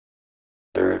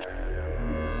Third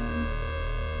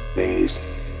phase.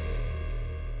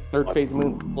 Third phase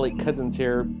moon, Blake Cousins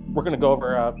here. We're going to go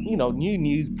over, new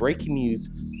news, breaking news.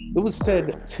 It was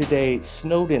said today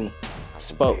Snowden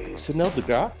spoke to Neil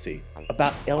deGrasse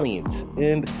about aliens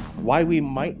and why we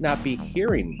might not be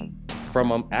hearing from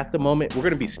them at the moment. We're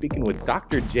going to be speaking with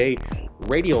Dr. J,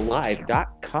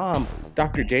 RadioLive.com.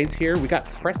 Dr. J's here. We got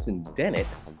Preston Dennett,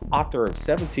 author of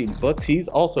 17 books. He's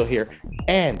also here.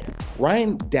 And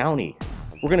Ryan Downey.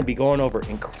 We're going to be going over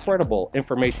incredible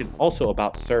information also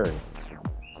about CERN.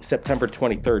 September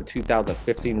 23rd,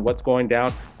 2015. What's going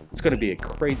down? It's going to be a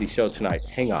crazy show tonight.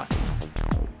 Hang on.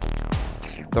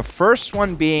 The first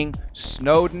one being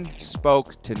Snowden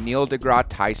spoke to Neil deGrasse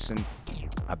Tyson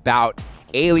about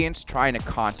aliens trying to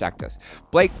contact us.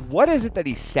 Blake, what is it that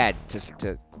he said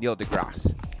to Neil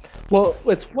deGrasse? Well,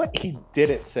 it's what he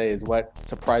didn't say is what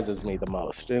surprises me the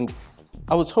most. And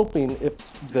I was hoping if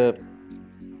the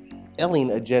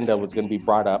alien agenda was going to be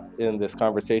brought up in this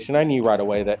conversation, I knew right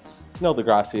away that Neil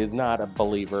deGrasse is not a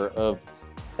believer of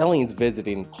aliens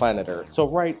visiting planet Earth. So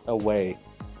right away,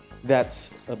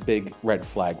 that's a big red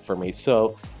flag for me.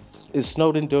 So is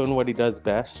Snowden doing what he does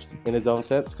best in his own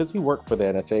sense? Because he worked for the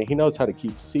NSA. He knows how to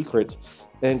keep secrets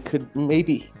and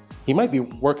he might be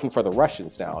working for the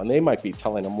Russians now, and they might be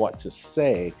telling him what to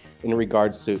say in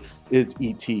regards to, is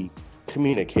ET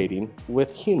communicating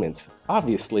with humans?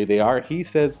 Obviously they are. He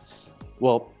says,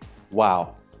 well,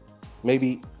 wow,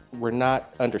 maybe we're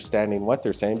not understanding what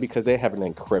they're saying because they have an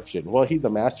encryption. Well, he's a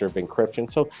master of encryption.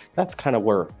 So that's kind of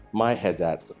where my head's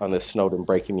at on this Snowden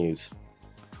breaking news.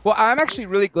 Well, I'm actually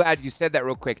really glad you said that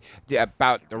real quick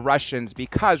about the Russians,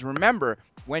 because remember,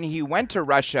 when he went to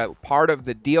Russia, part of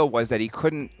the deal was that he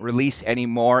couldn't release any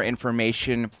more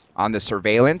information on the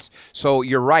surveillance. So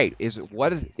you're right.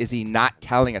 What is he not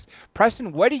telling us?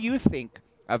 Preston, what do you think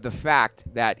of the fact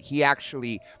that he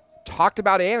actually talked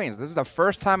about aliens? This is the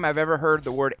first time I've ever heard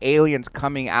the word aliens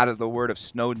coming out of the word of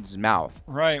Snowden's mouth.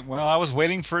 Right. Well, I was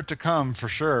waiting for it to come for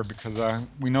sure, because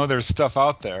we know there's stuff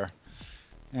out there.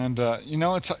 And,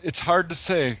 it's hard to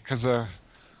say, because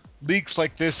leaks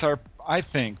like this are, I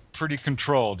think, pretty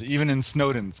controlled, even in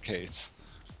Snowden's case,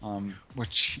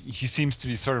 which he seems to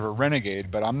be sort of a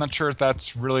renegade, but I'm not sure if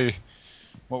that's really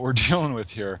what we're dealing with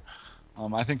here.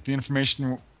 I think the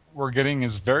information we're getting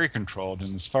is very controlled.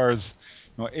 And as far as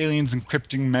aliens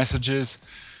encrypting messages,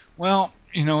 well,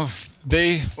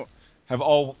 they have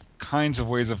all kinds of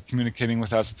ways of communicating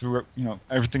with us through,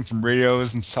 everything from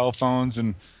radios and cell phones,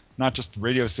 and not just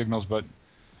radio signals, but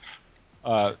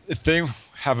if they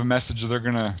have a message they're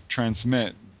going to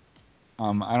transmit,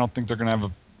 I don't think they're going to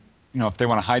have if they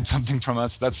want to hide something from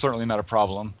us, that's certainly not a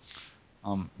problem.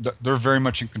 They're very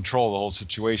much in control of the whole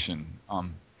situation,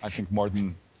 I think more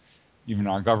than even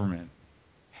our government.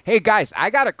 Hey guys,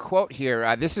 I got a quote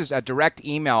here. This is a direct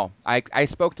email. I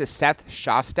spoke to Seth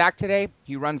Shostak today.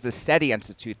 He runs the SETI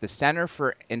Institute, the Center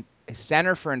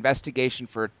for Investigation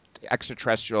for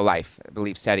Extraterrestrial Life, I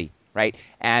believe SETI, right?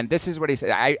 And this is what he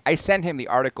said. I sent him the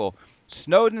article.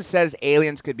 Snowden says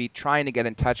aliens could be trying to get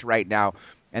in touch right now.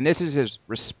 And this is his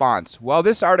response. Well,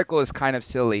 this article is kind of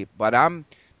silly, but I'm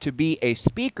to be a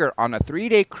speaker on a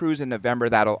 3-day cruise in November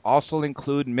that'll also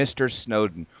include Mr.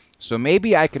 Snowden. So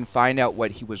maybe I can find out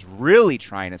what he was really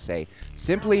trying to say.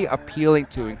 Simply appealing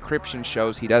to encryption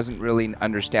shows he doesn't really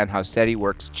understand how SETI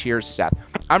works. Cheers, Seth.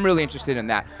 I'm really interested in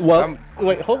that. Well,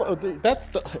 wait, hold on.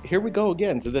 Here we go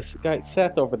again. So this guy,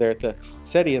 Seth, over there at the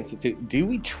SETI Institute, do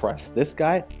we trust this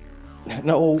guy?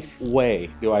 No way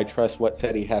do I trust what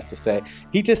SETI has to say.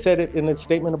 He just said it in his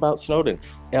statement about Snowden.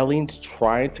 Aliens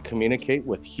trying to communicate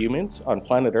with humans on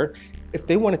planet Earth. If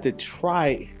they wanted to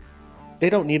try, they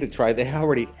don't need to try. They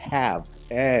already have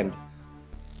and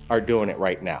are doing it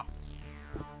right now.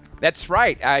 That's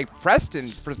right. Preston,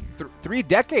 for 3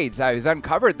 decades, I was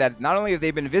uncovered that not only have they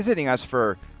been visiting us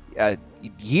for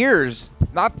years,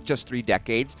 not just 3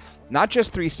 decades, not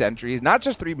just 3 centuries, not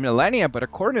just 3 millennia, but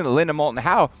according to Linda Moulton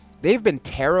Howe, they've been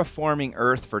terraforming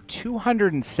Earth for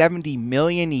 270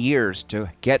 million years to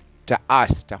get to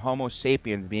us, to Homo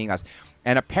sapiens being us.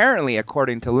 And apparently,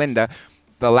 according to Linda,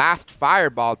 the last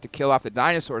fireball to kill off the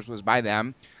dinosaurs was by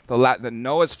them. The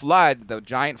Noah's flood, the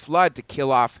giant flood to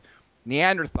kill off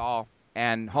Neanderthal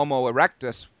and Homo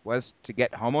erectus was to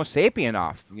get Homo sapien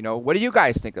off. What do you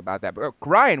guys think about that?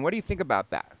 Ryan, what do you think about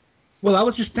that? Well, I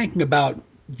was just thinking about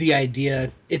the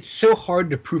idea. It's so hard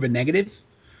to prove a negative.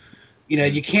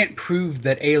 You can't prove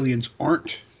that aliens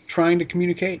aren't trying to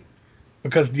communicate,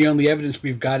 because the only evidence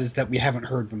we've got is that we haven't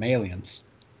heard from aliens.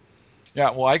 Yeah,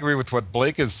 well, I agree with what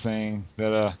Blake is saying,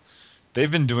 that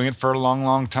they've been doing it for a long,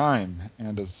 long time,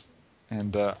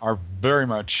 and are very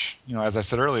much, as I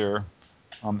said earlier,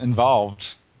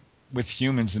 involved with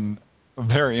humans in a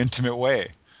very intimate way.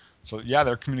 So yeah,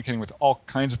 they're communicating with all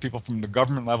kinds of people from the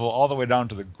government level all the way down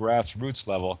to the grassroots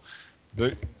level.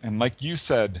 And like you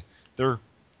said, they've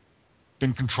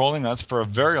been controlling us for a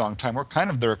very long time. We're kind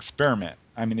of their experiment.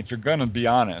 I mean, if you're going to be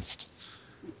honest,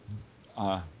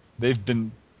 they've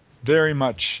been very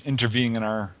much intervening in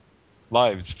our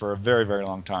lives for a very, very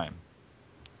long time.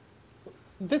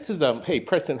 This is hey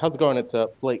Preston, how's it going? It's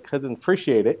Blake Cousins.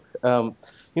 Appreciate it. You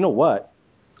know what?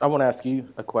 I want to ask you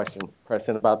a question,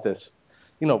 Preston, about this.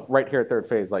 You know, right here at Third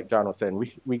Phase, like John was saying,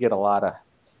 we get a lot of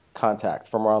contacts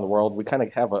from around the world. We kind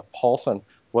of have a pulse on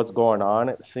what's going on.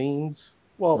 It seems,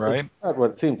 well, Right. it's not what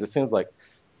it seems. It seems like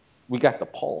we got the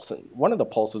pulse, and one of the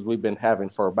pulses we've been having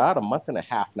for about a month and a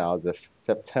half now is this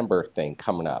September thing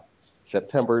coming up,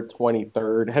 September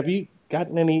 23rd. Have you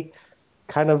gotten any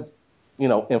kind of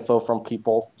info from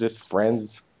people, just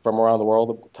friends from around the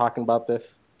world talking about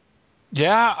this?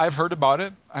 Yeah, I've heard about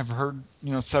it. I've heard,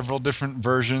 several different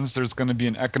versions. There's going to be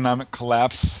an economic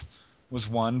collapse was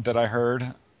one that I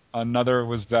heard. Another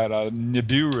was that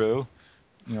Nibiru,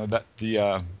 that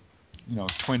the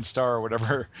twin star or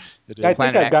whatever it is. I think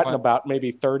Planet I've gotten X. about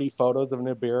maybe 30 photos of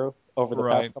Nibiru over the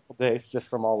Right. past couple of days, just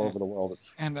from all over the world.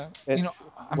 And It-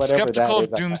 I'm whatever that skeptical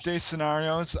is, of doomsday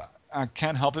scenarios. I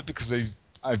can't help it because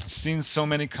I've seen so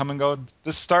many come and go.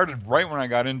 This started right when I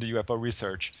got into UFO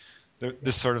research.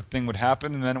 This sort of thing would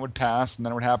happen, and then it would pass, and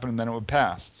then it would happen, and then it would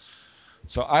pass.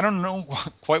 So I don't know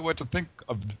quite what to think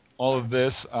of all of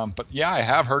this, but yeah, I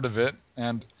have heard of it,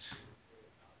 and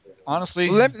honestly,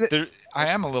 I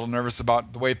am a little nervous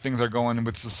about the way things are going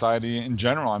with society in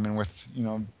general. I mean, with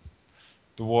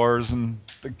the wars and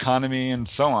the economy and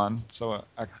so on. So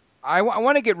I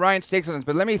want to get Ryan's takes on this,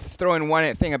 but let me throw in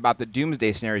one thing about the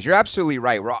doomsday scenarios. You're absolutely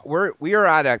right. We are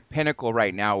at a pinnacle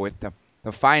right now with the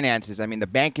finances. I mean, the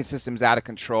banking system's out of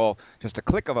control. Just a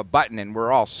click of a button, and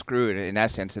we're all screwed in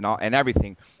essence, and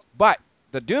everything. But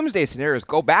the doomsday scenarios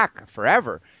go back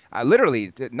forever.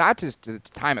 Literally, not just to the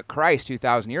time of Christ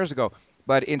 2,000 years ago,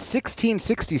 but in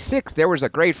 1666 there was a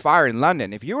great fire in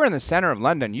London. If you were in the center of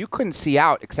London, you couldn't see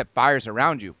out except fires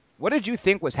around you. What did you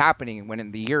think was happening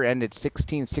when the year ended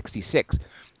 1666?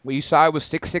 Well, you saw it was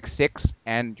 666,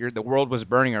 and the world was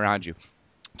burning around you.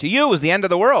 To you, it was the end of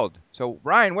the world. So,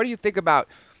 Ryan, what do you think about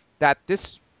that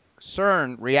this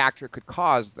CERN reactor could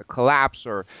cause the collapse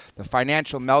or the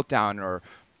financial meltdown or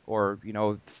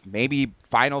maybe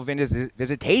final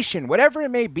visitation, whatever it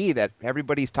may be that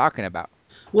everybody's talking about?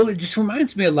 Well, it just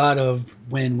reminds me a lot of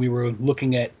when we were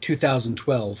looking at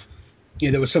 2012.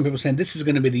 There was some people saying this is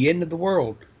going to be the end of the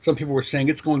world. Some people were saying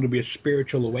it's going to be a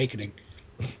spiritual awakening.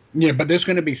 But there's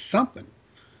going to be something.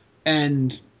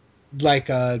 And like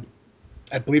I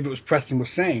believe it was Preston was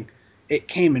saying, it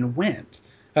came and went.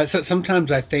 So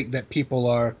sometimes I think that people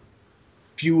are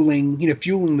fueling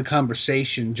the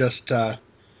conversation just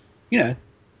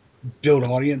build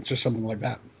audience or something like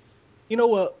that. You know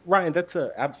what, Ryan, that's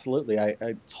absolutely.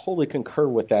 I totally concur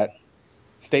with that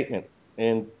statement.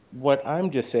 And what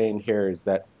I'm just saying here is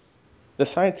that the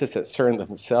scientists at CERN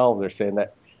themselves are saying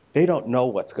that they don't know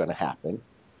what's going to happen,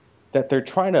 that they're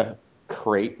trying to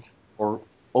create or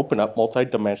open up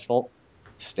multidimensional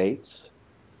states,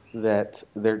 that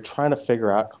they're trying to figure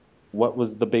out what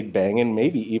was the Big Bang and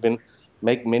maybe even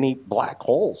make many black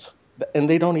holes. And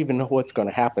they don't even know what's going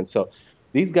to happen. So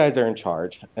these guys are in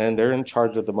charge, and they're in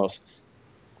charge of the most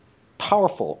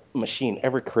powerful machine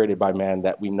ever created by man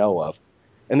that we know of.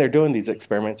 And they're doing these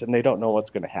experiments, and they don't know what's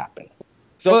going to happen.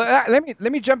 So let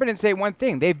me jump in and say one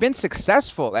thing. They've been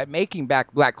successful at making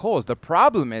back black holes. The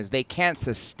problem is they can't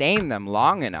sustain them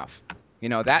long enough.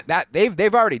 That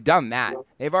they've already done that.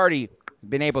 They've already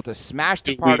been able to smash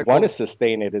the particles. We want to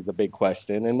sustain it is a big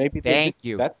question, and maybe Thank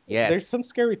you. There's some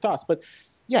scary thoughts, but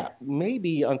yeah,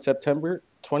 maybe on September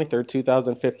 23rd,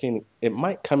 2015, it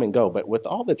might come and go. But with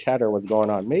all the chatter what's going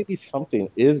on, maybe something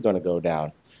is going to go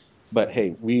down. But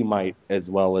hey, we might as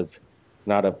well as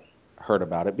not have heard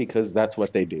about it because that's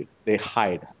what they do. They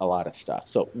hide a lot of stuff.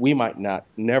 So we might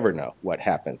never know what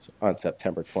happens on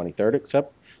September 23rd,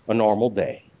 except a normal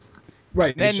day.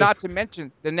 Right. Then not to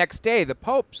mention the next day, the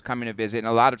Pope's coming to visit, and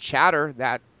a lot of chatter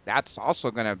that's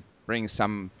also going to bring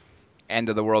some end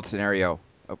of the world scenario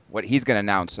of what he's going to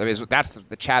announce. I mean, that's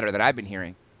the chatter that I've been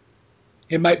hearing.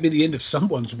 It might be the end of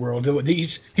someone's world.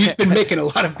 He's been making a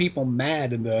lot of people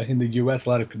mad in the U.S. A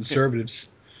lot of conservatives.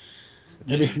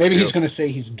 Maybe he's going to say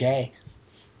he's gay.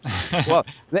 Well,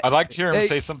 I'd like to hear him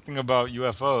say something about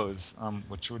UFOs,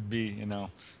 which would be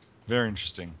very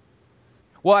interesting.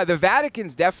 Well, the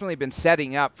Vatican's definitely been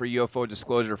setting up for UFO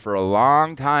disclosure for a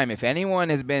long time. If any one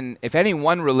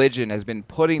religion has been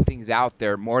putting things out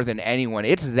there more than anyone,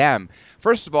 it's them.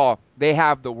 First of all, they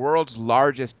have the world's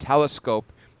largest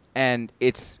telescope, and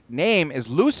its name is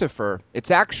Lucifer.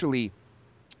 It's actually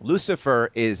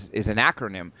Lucifer is an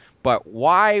acronym, but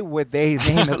why would they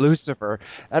name it Lucifer?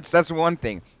 That's one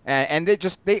thing, and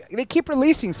they keep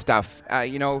releasing stuff,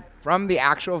 from the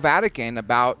actual Vatican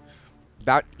about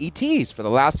ETs for the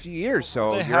last few years.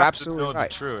 So They you're have to absolutely know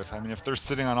right. the truth. I mean, if they're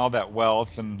sitting on all that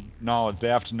wealth and knowledge, they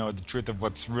have to know the truth of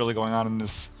what's really going on in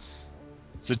this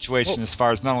situation, as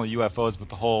far as not only UFOs but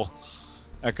the whole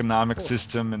economic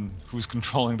system and who's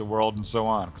controlling the world and so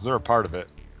on, because they're a part of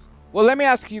it. Well, let me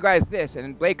ask you guys this,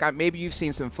 and Blake, maybe you've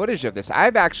seen some footage of this.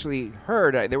 I've actually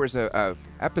heard there was a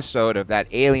episode of that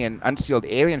unsealed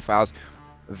alien files,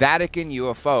 Vatican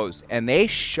UFOs, and they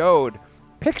showed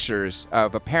pictures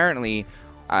of apparently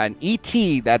an ET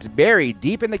that's buried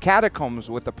deep in the catacombs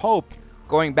with the Pope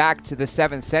going back to the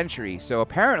 7th century. So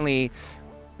apparently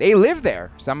they live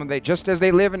there. Just as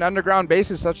they live in underground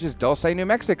bases such as Dulce, New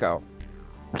Mexico.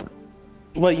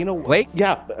 Well, Blake?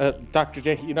 yeah, Dr.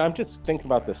 J, I'm just thinking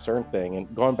about the CERN thing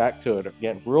and going back to it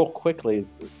again real quickly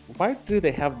is why do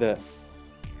they have the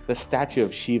statue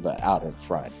of Shiva out in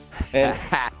front? And,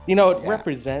 it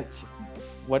represents,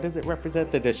 what does it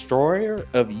represent? The destroyer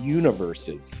of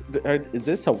universes. Is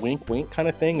this a wink wink kind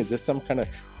of thing? Is this some kind of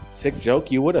sick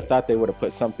joke? You would have thought they would have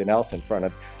put something else in front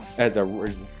of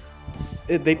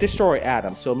they destroy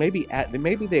atoms, so maybe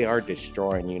they are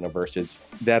destroying universes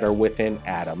that are within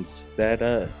atoms,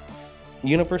 that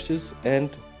universes and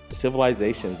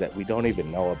civilizations that we don't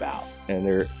even know about, and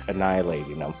they're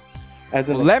annihilating them as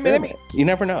an experiment. You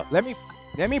never know. Let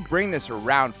me bring this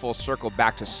around full circle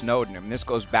back to Snowden, and this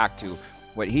goes back to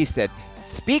what he said.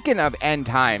 Speaking of end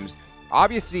times,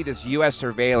 obviously this U.S.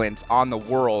 surveillance on the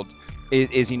world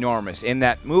is enormous. In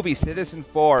that movie Citizen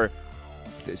 4,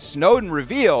 Snowden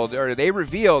revealed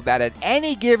that at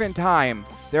any given time,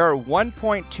 there are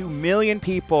 1.2 million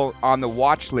people on the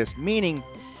watch list, meaning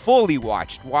fully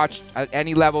watched at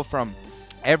any level, from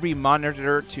every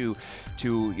monitor to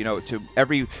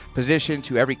every position,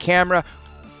 to every camera,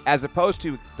 as opposed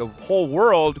to the whole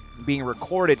world being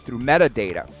recorded through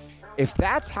metadata. If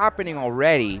that's happening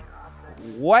already,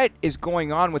 what is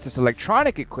going on with this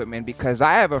electronic equipment? Because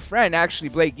I have a friend, actually,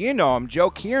 Blake, you know him,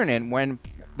 Joe Kiernan, when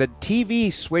the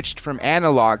TV switched from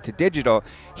analog to digital,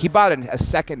 he bought a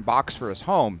second box for his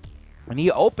home. When he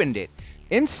opened it,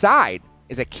 inside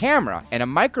is a camera and a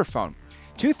microphone.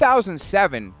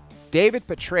 2007, David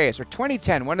Petraeus, or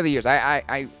 2010, one of the years,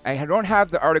 I don't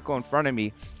have the article in front of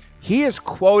me. He is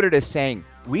quoted as saying,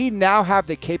 "We now have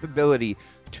the capability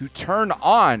to turn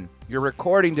on your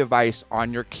recording device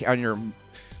on your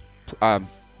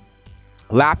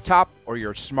laptop or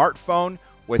your smartphone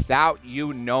without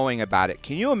you knowing about it."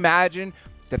 Can you imagine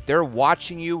that they're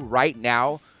watching you right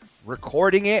now,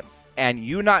 recording it, and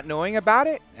you not knowing about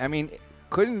it? I mean,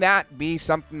 couldn't that be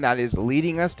something that is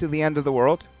leading us to the end of the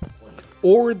world?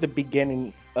 Or the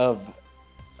beginning of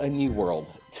a new world,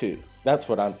 too. That's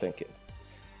what I'm thinking.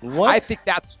 I think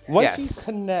that's... Once you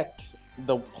connect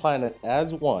the planet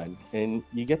as one, and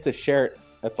you get to share it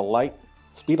at the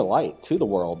speed of light to the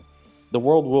world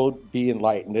will be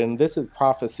enlightened. And this is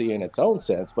prophecy in its own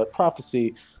sense, but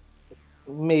prophecy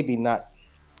maybe not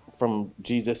from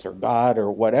Jesus or God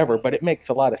or whatever, but it makes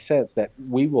a lot of sense that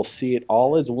we will see it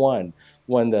all as one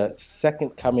when the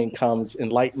second coming comes,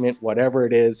 enlightenment, whatever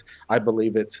it is. I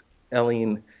believe it's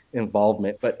alien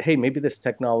involvement, but hey, maybe this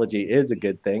technology is a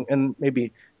good thing, and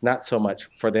maybe not so much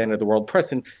for the end of the world.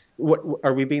 Preston, what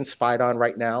are we being spied on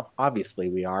right now? Obviously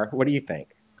we are. What do you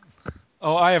think?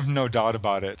 Oh, I have no doubt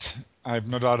about it. I have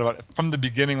no doubt about it. From the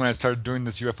beginning, when I started doing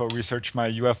this UFO research, my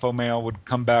UFO mail would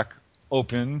come back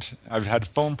opened. I've had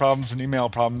phone problems and email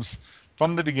problems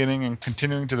from the beginning and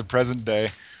continuing to the present day.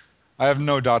 I have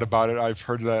no doubt about it. I've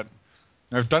heard that.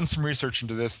 I've done some research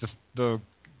into this. The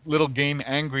little game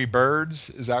Angry Birds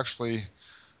is actually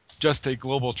just a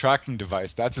global tracking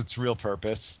device. That's its real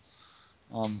purpose.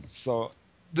 So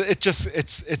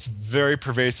it's very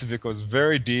pervasive. It goes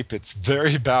very deep. It's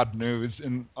very bad news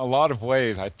in a lot of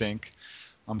ways, I think,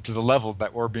 to the level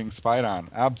that we're being spied on.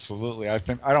 Absolutely. I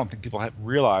don't think people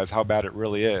realize how bad it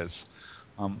really is.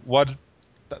 What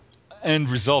the end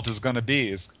result is going to be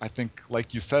is, I think,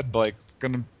 like you said, Blake,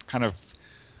 going to kind of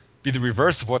be the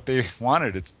reverse of what they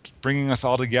wanted. It's bringing us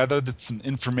all together. It's an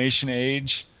information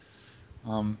age.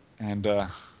 And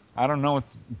I don't know,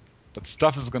 but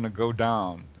stuff is going to go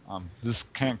down. This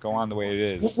can't go on the way it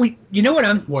is. Well, you know what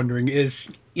I'm wondering is,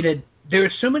 there are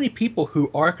so many people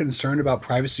who are concerned about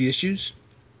privacy issues,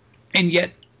 and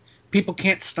yet people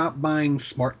can't stop buying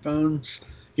smartphones,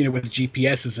 with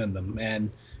GPSs in them, and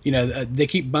they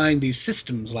keep buying these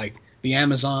systems like the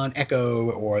Amazon Echo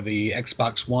or the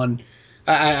Xbox One.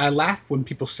 I laugh when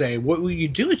people say, what you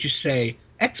do is you say,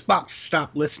 Xbox stop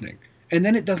listening, and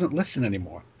then it doesn't listen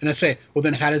anymore. And I say, well,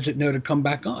 then how does it know to come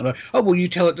back on? Like, oh, well, you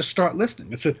tell it to start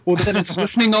listening. I said, well, then it's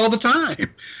listening all the time.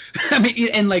 I mean,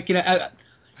 and like,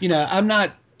 I'm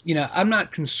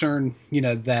not concerned,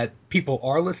 that people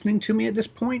are listening to me at this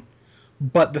point.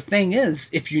 But the thing is,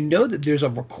 if you know that there's a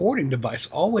recording device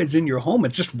always in your home,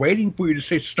 it's just waiting for you to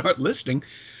say start listening.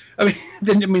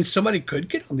 Then somebody could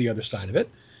get on the other side of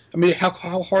it. I mean,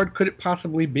 how hard could it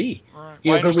possibly be? Right.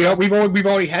 Because we've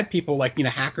already had people like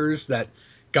hackers that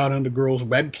got onto girls'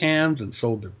 webcams and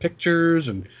sold their pictures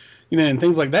and and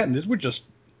things like that. And these were just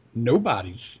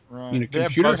nobodies. Right. They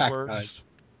have computer hack buzzwords. guys.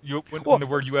 When the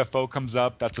word UFO comes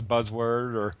up, that's a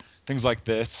buzzword, or things like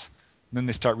this. And then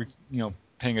they start,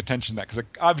 paying attention to that, because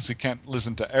they obviously can't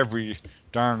listen to every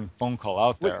darn phone call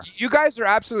out there. You guys are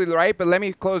absolutely right, but let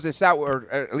me close this out, or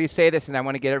at least say this, and I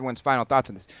want to get everyone's final thoughts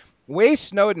on this. The way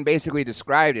Snowden basically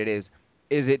described it is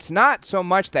it's not so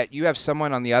much that you have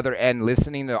someone on the other end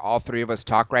listening to all three of us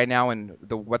talk right now and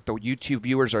what the YouTube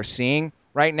viewers are seeing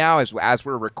right now as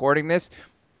we're recording this.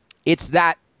 It's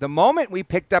that the moment we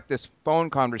picked up this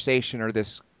phone conversation or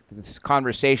this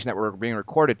conversation that we're being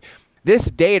recorded,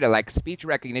 this data, like speech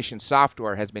recognition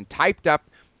software, has been typed up,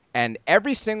 and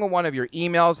every single one of your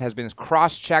emails has been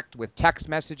cross-checked with text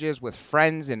messages, with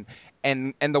friends, and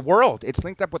the world. It's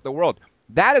linked up with the world.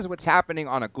 That is what's happening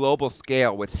on a global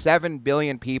scale with 7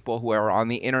 billion people who are on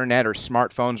the internet or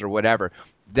smartphones or whatever.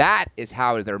 That is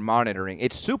how they're monitoring.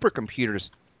 It's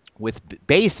supercomputers with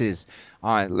bases,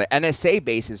 NSA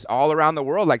bases all around the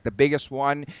world, like the biggest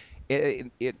one,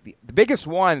 the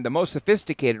most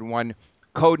sophisticated one,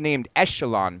 codenamed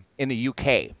Echelon in the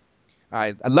UK.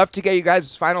 I'd love to get you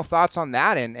guys' final thoughts on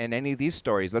that and any of these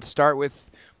stories. Let's start with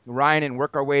Ryan and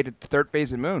work our way to the third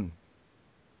phase of the moon.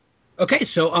 Okay,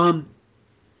 so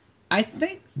I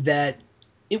think that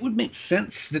it would make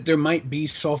sense that there might be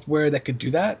software that could do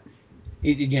that.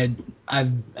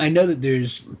 I know that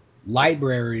there's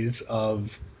libraries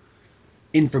of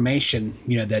information,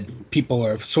 that people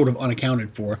are sort of unaccounted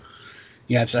for.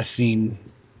 I've seen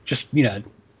just,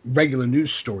 regular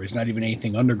news stories, not even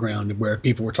anything underground, where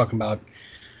people were talking about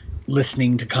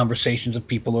listening to conversations of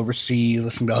people overseas,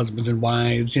 listening to husbands and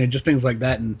wives, just things like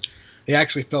that. And they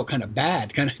actually felt kind of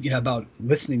bad, about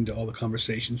listening to all the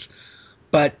conversations.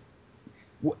 But,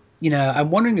 I'm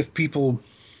wondering if people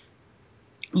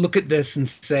look at this and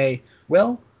say,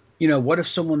 well, what if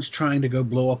someone's trying to go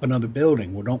blow up another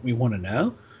building? Well, don't we want to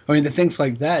know? I mean, the things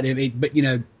like that. But,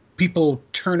 people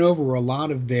turn over a lot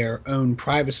of their own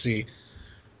privacy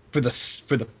for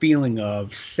the feeling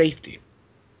of safety.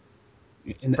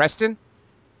 Preston?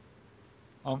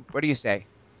 What do you say?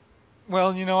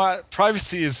 Well,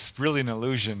 privacy is really an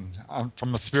illusion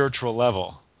from a spiritual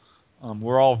level.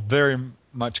 We're all very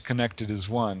much connected as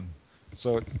one.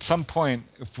 So at some point,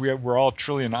 if we're all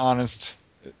truly an honest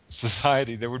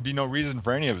society, there would be no reason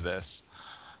for any of this.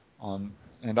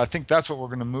 And I think that's what we're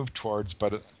going to move towards.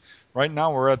 But right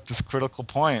now, we're at this critical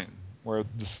point where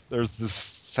there's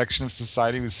this section of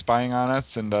society who's spying on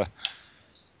us and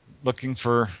looking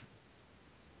for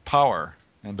power.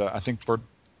 And I think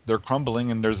they're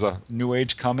crumbling, and there's a new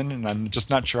age coming, and I'm just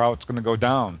not sure how it's going to go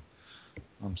down.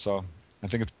 So I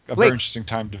think it's a very interesting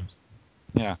time to,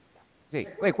 see.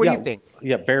 What do you think?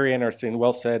 Yeah, very interesting.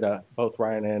 Well said, both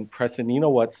Ryan and Preston.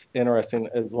 What's interesting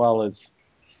as well is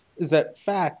that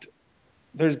fact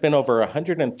there's been over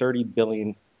 130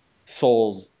 billion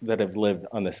souls that have lived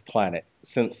on this planet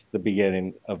since the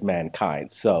beginning of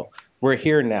mankind. So we're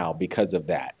here now because of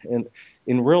that. And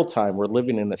in real time, we're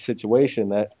living in a situation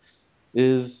that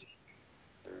is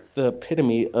the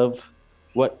epitome of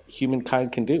what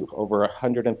humankind can do, over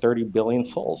 130 billion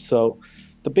souls. So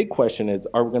the big question is,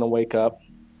 are we going to wake up?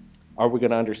 Are we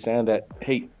going to understand that,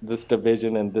 hey, this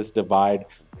division and this divide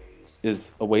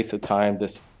is a waste of time?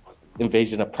 This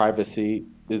invasion of privacy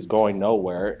is going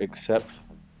nowhere except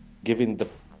giving the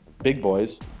big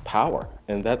boys power,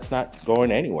 and that's not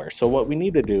going anywhere. So what we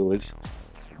need to do is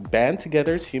band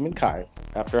together as humankind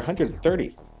after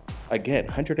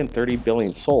 130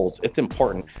 billion souls. It's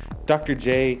important. Dr.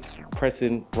 J,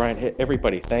 Preston, Ryan,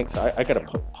 everybody, thanks. I got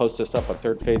to post this up on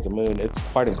Third Phase of Moon. It's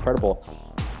quite incredible.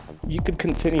 You could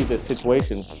continue this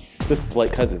situation. This is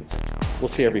Blake Cousins. We'll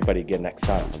see everybody again next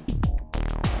time.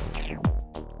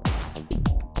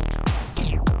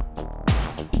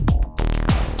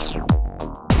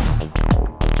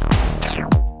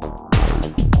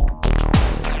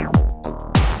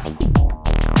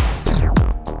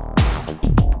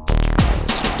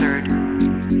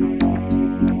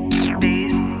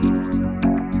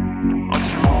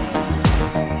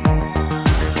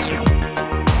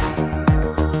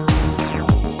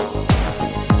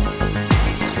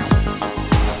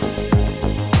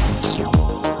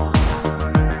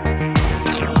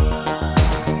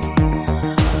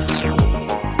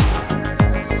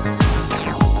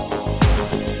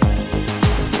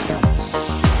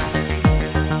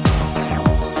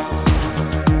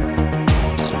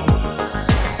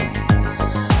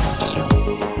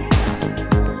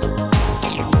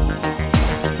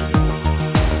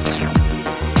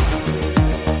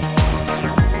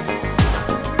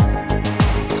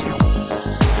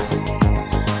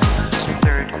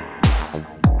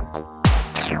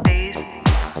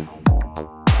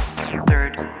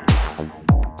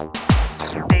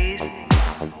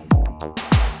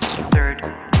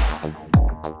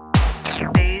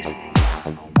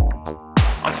 Bye.